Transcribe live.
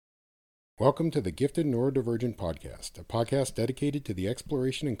Welcome to the Gifted Neurodivergent podcast, a podcast dedicated to the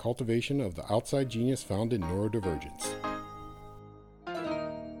exploration and cultivation of the outside genius found in neurodivergence.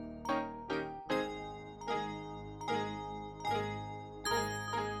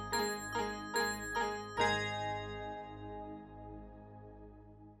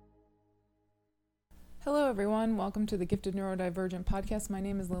 Hello everyone, welcome to the Gifted Neurodivergent podcast. My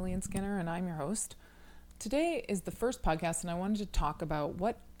name is Lillian Skinner and I'm your host. Today is the first podcast and I wanted to talk about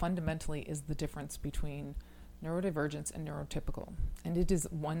what fundamentally is the difference between neurodivergence and neurotypical. And it is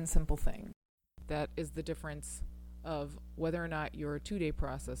one simple thing. That is the difference of whether or not you're a 2-day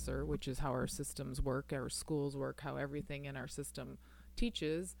processor, which is how our systems work, our schools work, how everything in our system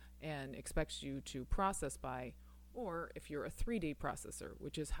teaches and expects you to process by, or if you're a 3-day processor,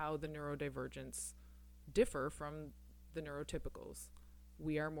 which is how the neurodivergents differ from the neurotypicals.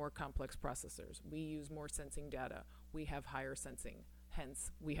 We are more complex processors. We use more sensing data. We have higher sensing.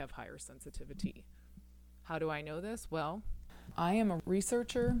 Hence, we have higher sensitivity. How do I know this? Well, I am a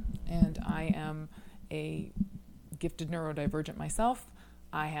researcher and I am a gifted neurodivergent myself.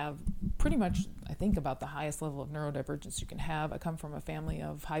 I have pretty much, I think, about the highest level of neurodivergence you can have. I come from a family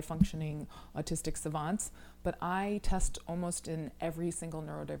of high-functioning autistic savants, but I test almost in every single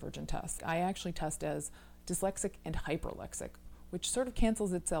neurodivergent test. I actually test as dyslexic and hyperlexic, which sort of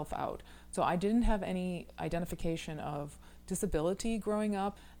cancels itself out. So I didn't have any identification of disability growing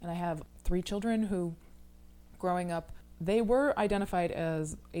up, and I have 3 children who, growing up, they were identified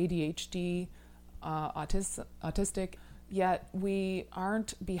as ADHD, autistic, yet we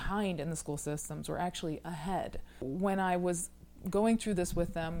aren't behind in the school systems. We're actually ahead. When I was going through this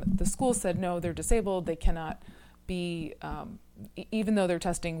with them, the school said, no, they're disabled. They cannot be, even though they're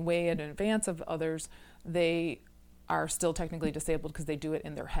testing way in advance of others, they are still technically disabled because they do it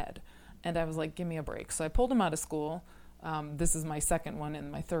in their head. And I was like, give me a break. So I pulled them out of school. This is my second one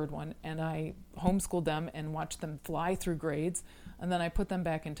and my third one. And I homeschooled them and watched them fly through grades. And then I put them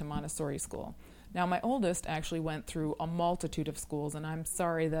back into Montessori school. Now, my oldest actually went through a multitude of schools, and I'm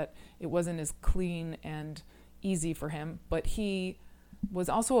sorry that it wasn't as clean and easy for him, but he was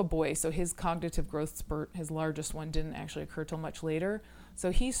also a boy, so his cognitive growth spurt, his largest one, didn't actually occur till much later.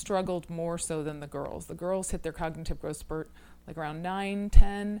 So he struggled more so than the girls. The girls hit their cognitive growth spurt like around 9,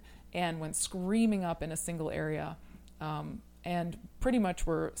 10, and went screaming up in a single area, and pretty much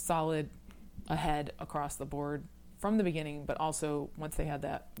were solid ahead across the board from the beginning, but also once they had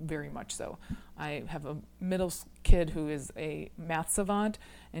that, very much so. I have a middle kid who is a math savant,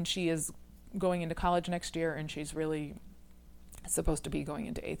 and she is going into college next year, and she's really supposed to be going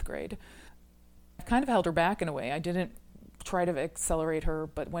into 8th grade. I kind of held her back in a way. I didn't try to accelerate her,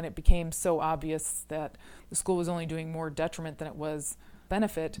 but when it became so obvious that the school was only doing more detriment than it was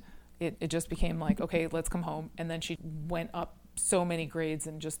benefit, it just became like, okay, let's come home. And then she went up so many grades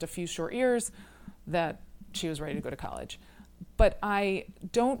in just a few short years that she was ready to go to college. But I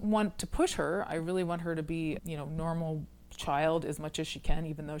don't want to push her. I really want her to be, normal child as much as she can,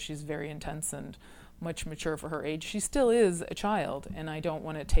 even though she's very intense and much mature for her age. She still is a child, and I don't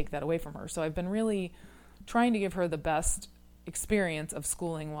want to take that away from her. So I've been really trying to give her the best experience of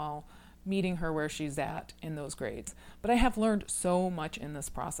schooling while meeting her where she's at in those grades. But I have learned so much in this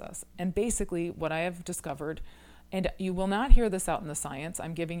process. And basically what I have discovered, and you will not hear this out in the science,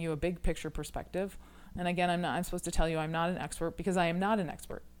 I'm giving you a big picture perspective. And again, I'm supposed to tell you I'm not an expert because I am not an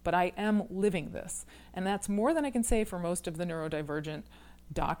expert, but I am living this. And that's more than I can say for most of the neurodivergent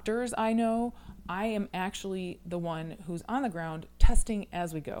doctors I know. I am actually the one who's on the ground testing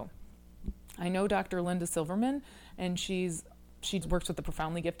as we go. I know Dr. Linda Silverman, and she works with the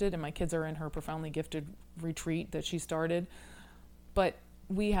Profoundly Gifted, and my kids are in her Profoundly Gifted retreat that she started. But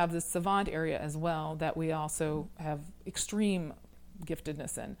we have this savant area as well that we also have extreme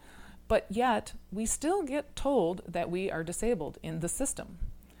giftedness in. But yet, we still get told that we are disabled in the system.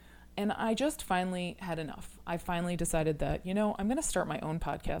 And I just finally had enough. I finally decided that, I'm going to start my own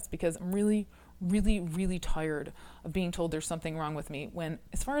podcast because I'm really, really, really tired of being told there's something wrong with me when,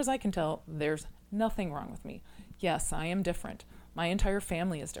 as far as I can tell, there's nothing wrong with me. Yes, I am different. My entire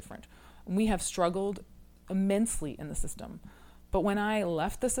family is different. We have struggled immensely in the system. But when I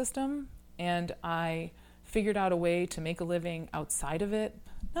left the system and I figured out a way to make a living outside of it,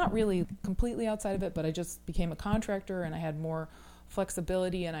 not really completely outside of it, but I just became a contractor and I had more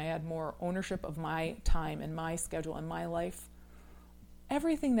flexibility and I had more ownership of my time and my schedule and my life.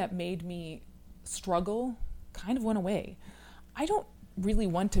 Everything that made me struggle kind of went away. I don't really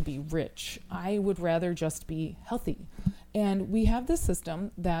want to be rich. I would rather just be healthy. And we have this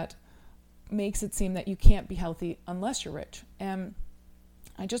system that makes it seem that you can't be healthy unless you're rich. And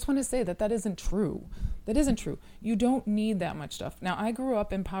I just want to say that isn't true. That isn't true. You don't need that much stuff. Now, I grew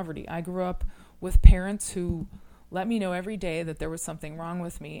up in poverty. I grew up with parents who let me know every day that there was something wrong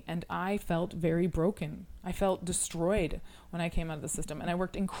with me, and I felt very broken. I felt destroyed when I came out of the system, and I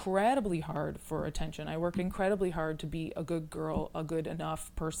worked incredibly hard for attention. I worked incredibly hard to be a good girl, a good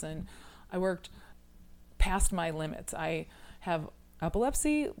enough person. I worked past my limits. I have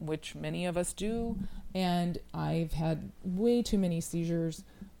epilepsy, which many of us do, and I've had way too many seizures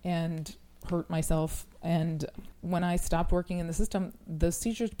and hurt myself. And when I stopped working in the system, the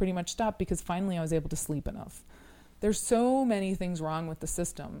seizures pretty much stopped because finally I was able to sleep enough. There's so many things wrong with the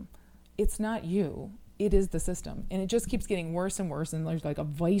system. It's not you. It is the system. And it just keeps getting worse and worse, and there's like a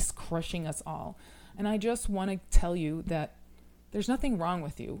vice crushing us all. And I just want to tell you that there's nothing wrong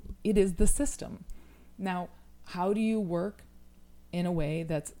with you. It is the system. Now, how do you work in a way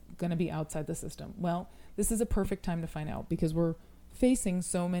that's going to be outside the system? Well, this is a perfect time to find out, because we're facing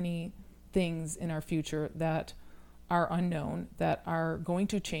so many things in our future that are unknown, that are going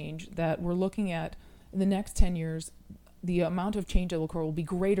to change, that we're looking at in the next 10 years. The amount of change that will occur will be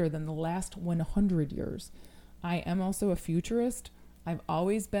greater than the last 100 years. I am also a futurist. I've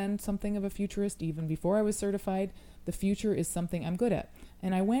always been something of a futurist, even before I was certified. The future is something I'm good at.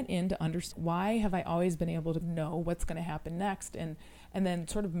 And I went in to understand, why have I always been able to know what's going to happen next, and then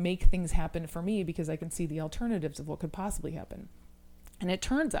sort of make things happen for me, because I can see the alternatives of what could possibly happen. And it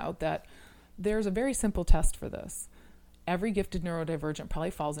turns out that there's a very simple test for this. Every gifted neurodivergent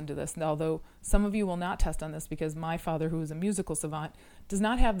probably falls into this. And although some of you will not test on this, because my father, who is a musical savant, does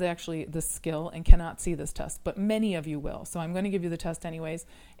not have the skill and cannot see this test, but many of you will. So I'm going to give you the test anyways.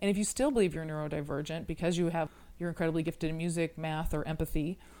 And if you still believe you're neurodivergent because you're incredibly gifted in music, math, or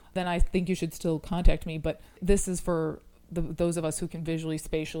empathy, then I think you should still contact me. But this is for those of us who can visually,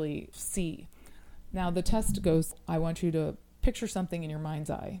 spatially see. Now the test goes, I want you to picture something in your mind's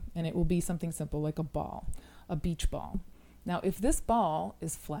eye, and it will be something simple like a ball, a beach ball. Now, if this ball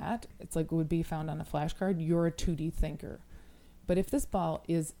is flat, it's like it would be found on a flashcard, you're a 2D thinker. But if this ball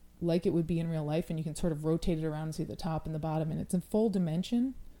is like it would be in real life, and you can sort of rotate it around and see the top and the bottom, and it's in full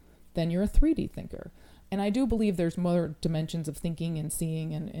dimension, then you're a 3D thinker. And I do believe there's more dimensions of thinking and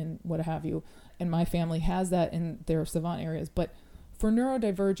seeing and what have you. And my family has that in their savant areas. But for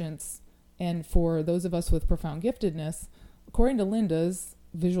neurodivergence, and for those of us with profound giftedness, according to Linda's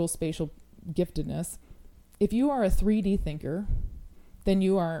visual spatial giftedness, if you are a 3D thinker, then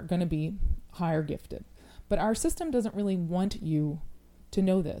you are going to be higher gifted. But our system doesn't really want you to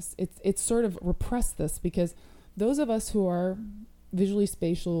know this. It's sort of repressed this, because those of us who are visually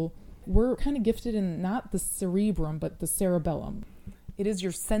spatial, we're kind of gifted in not the cerebrum, but the cerebellum. It is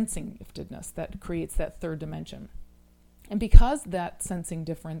your sensing giftedness that creates that third dimension. And because that sensing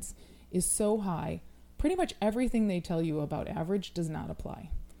difference is so high, pretty much everything they tell you about average does not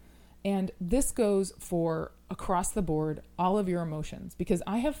apply. And this goes for across the board, all of your emotions, because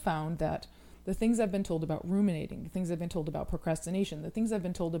I have found that the things I've been told about ruminating, the things I've been told about procrastination, the things I've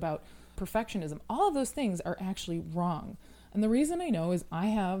been told about perfectionism, all of those things are actually wrong. And the reason I know is I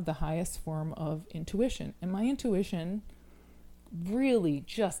have the highest form of intuition, and my intuition really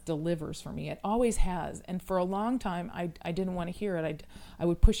just delivers for me. It always has. And for a long time, I didn't want to hear it. I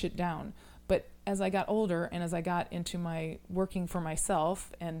would push it down. But as I got older, and as I got into my working for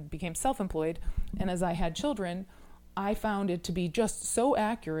myself and became self-employed, and as I had children, I found it to be just so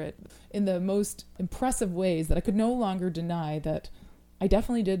accurate in the most impressive ways that I could no longer deny that I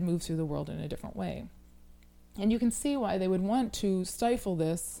definitely did move through the world in a different way. And you can see why they would want to stifle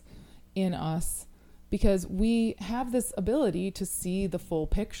this in us, because we have this ability to see the full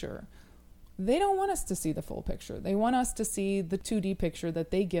picture. They don't want us to see the full picture. They want us to see the 2D picture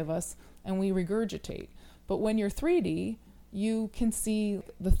that they give us, and we regurgitate. But when you're 3D, you can see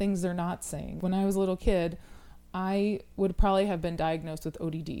the things they're not saying. When I was a little kid, I would probably have been diagnosed with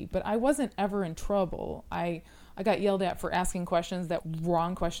ODD, but I wasn't ever in trouble. I got yelled at for asking questions that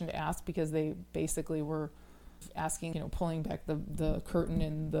wrong question to ask, because they basically were asking, pulling back the curtain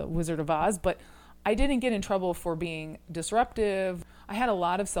in the Wizard of Oz, but I didn't get in trouble for being disruptive. I had a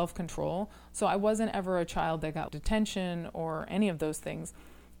lot of self-control, so I wasn't ever a child that got detention or any of those things.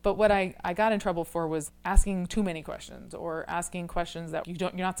 But what I got in trouble for was asking too many questions, or asking questions that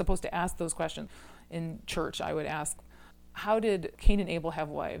you're not supposed to ask those questions. In church, I would ask, how did Cain and Abel have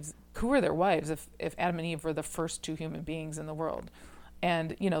wives? Who were their wives if Adam and Eve were the first two human beings in the world?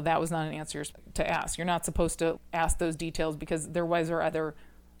 And, that was not an answer to ask. You're not supposed to ask those details, because their wives are either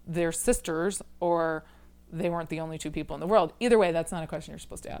their sisters or they weren't the only two people in the world. Either way, that's not a question you're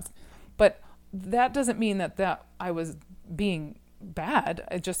supposed to ask. But that doesn't mean that I was being bad.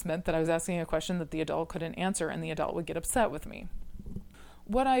 It just meant that I was asking a question that the adult couldn't answer, and the adult would get upset with me.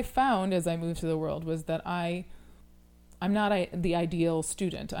 what I found as I moved through the world was that I'm not the ideal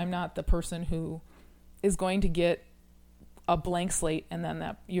student. I'm not the person who is going to get a blank slate and then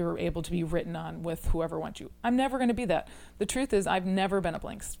that you're able to be written on with whoever wants you. I'm never going to be that. The truth is I've never been a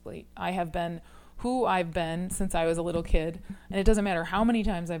blank slate. I have been who I've been since I was a little kid. And it doesn't matter how many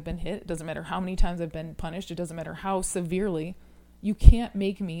times I've been hit. It doesn't matter how many times I've been punished. It doesn't matter how severely. You can't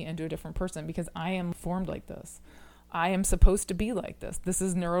make me into a different person because I am formed like this. I am supposed to be like this. This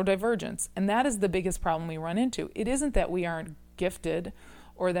is neurodivergence. And that is the biggest problem we run into. It isn't that we aren't gifted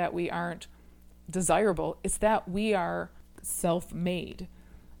or that we aren't desirable. It's that we are self-made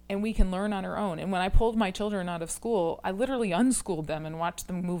and we can learn on our own. And when I pulled my children out of school, I literally unschooled them and watched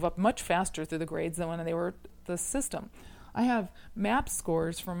them move up much faster through the grades than when they were the system. I have MAP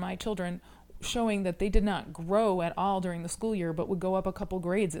scores from my children showing that they did not grow at all during the school year, but would go up a couple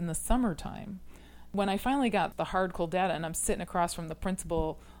grades in the summertime. When I finally got the hard, cold data, and I'm sitting across from the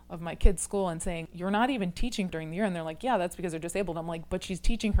principal of my kid's school and saying, you're not even teaching during the year. And they're like, yeah, that's because they're disabled. I'm like, but she's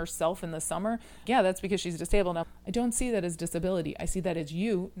teaching herself in the summer. Yeah, that's because she's disabled. Now, I don't see that as disability. I see that as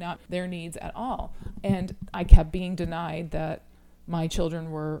you, not their needs at all. And I kept being denied that my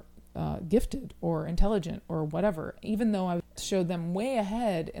children were gifted or intelligent or whatever, even though I showed them way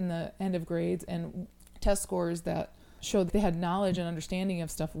ahead in the end of grades and test scores that showed that they had knowledge and understanding of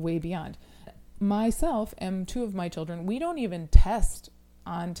stuff way beyond. Myself and two of my children, we don't even test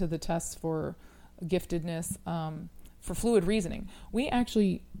onto the tests for giftedness for fluid reasoning. We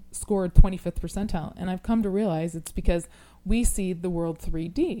actually scored 25th percentile, and I've come to realize it's because we see the world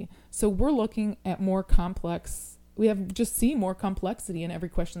 3D. So we're looking at more complex, we have just see more complexity in every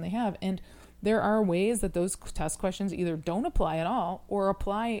question they have. And there are ways that those test questions either don't apply at all or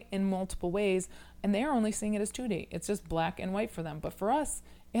apply in multiple ways, and they're only seeing it as 2D. It's just black and white for them. But for us,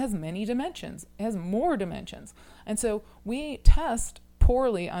 it has many dimensions. It has more dimensions. And so we test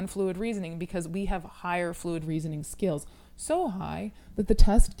poorly on fluid reasoning because we have higher fluid reasoning skills, so high that the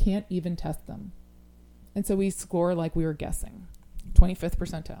test can't even test them. And so we score like we were guessing. 25th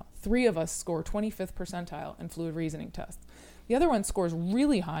percentile. 3 of us score 25th percentile in fluid reasoning tests. The other one scores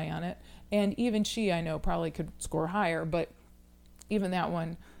really high on it, and even she, I know, probably could score higher, but even that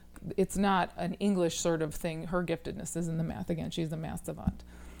one, it's not an English sort of thing. Her giftedness is in the math. Again, she's a math savant.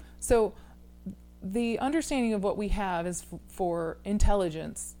 So the understanding of what we have is for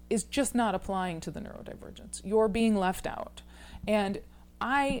intelligence is just not applying to the neurodivergence. You're being left out. And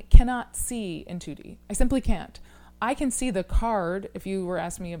I cannot see in 2D. I simply can't. I can see the card, if you were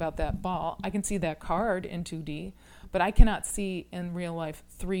asking me about that ball, I can see that card in 2D, but I cannot see in real life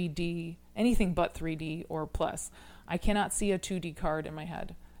 3D, anything but 3D or plus. I cannot see a 2D card in my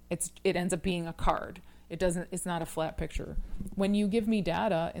head. It ends up being a card. It's not a flat picture. When you give me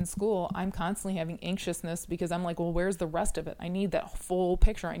data in school, I'm constantly having anxiousness because I'm like, well, where's the rest of it? I need that full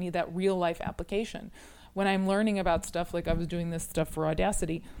picture. I need that real life application. When I'm learning about stuff, like I was doing this stuff for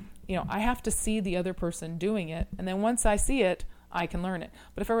Audacity, I have to see the other person doing it. And then once I see it, I can learn it.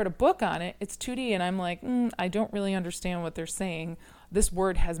 But if I wrote a book on it, it's 2D and I'm like, I don't really understand what they're saying. This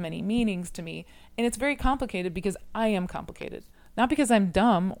word has many meanings to me. And it's very complicated because I am complicated. Not because I'm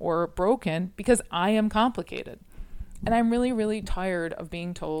dumb or broken, because I am complicated. And I'm really, really tired of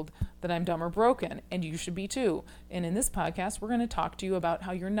being told that I'm dumb or broken, and you should be too. And in this podcast, we're going to talk to you about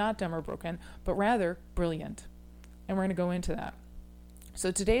how you're not dumb or broken, but rather brilliant. And we're going to go into that.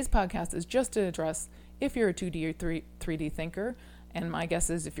 So today's podcast is just to address if you're a 2D or 3D thinker, and my guess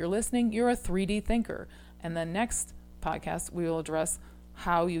is if you're listening, you're a 3D thinker. And then next podcast, we will address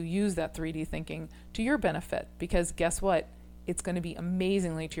how you use that 3D thinking to your benefit, because guess what? It's going to be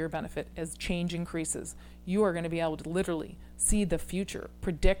amazingly to your benefit as change increases. You are going to be able to literally see the future,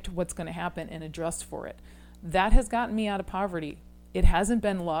 predict what's going to happen, and adjust for it. That has gotten me out of poverty. It hasn't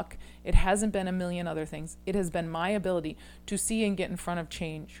been luck. It hasn't been a million other things. It has been my ability to see and get in front of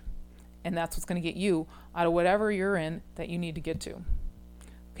change. And that's what's going to get you out of whatever you're in that you need to get to.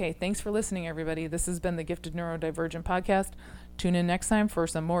 Okay, thanks for listening, everybody. This has been the Gifted Neurodivergent podcast. Tune in next time for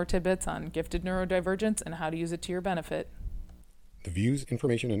some more tidbits on gifted neurodivergence and how to use it to your benefit. The views,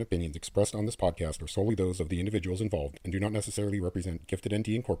 information, and opinions expressed on this podcast are solely those of the individuals involved and do not necessarily represent Gifted ND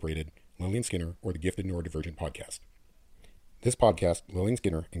Incorporated, Lillian Skinner, or the Gifted Neurodivergent podcast. This podcast, Lillian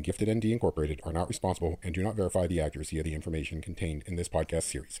Skinner, and Gifted ND Incorporated are not responsible and do not verify the accuracy of the information contained in this podcast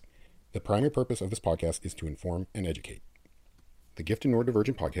series. The primary purpose of this podcast is to inform and educate. The Gifted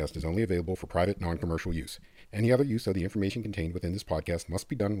Neurodivergent podcast is only available for private, non-commercial use. Any other use of the information contained within this podcast must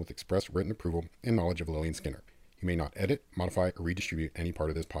be done with express written approval and knowledge of Lillian Skinner. You may not edit, modify, or redistribute any part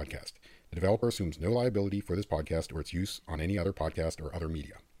of this podcast. The developer assumes no liability for this podcast or its use on any other podcast or other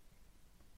media.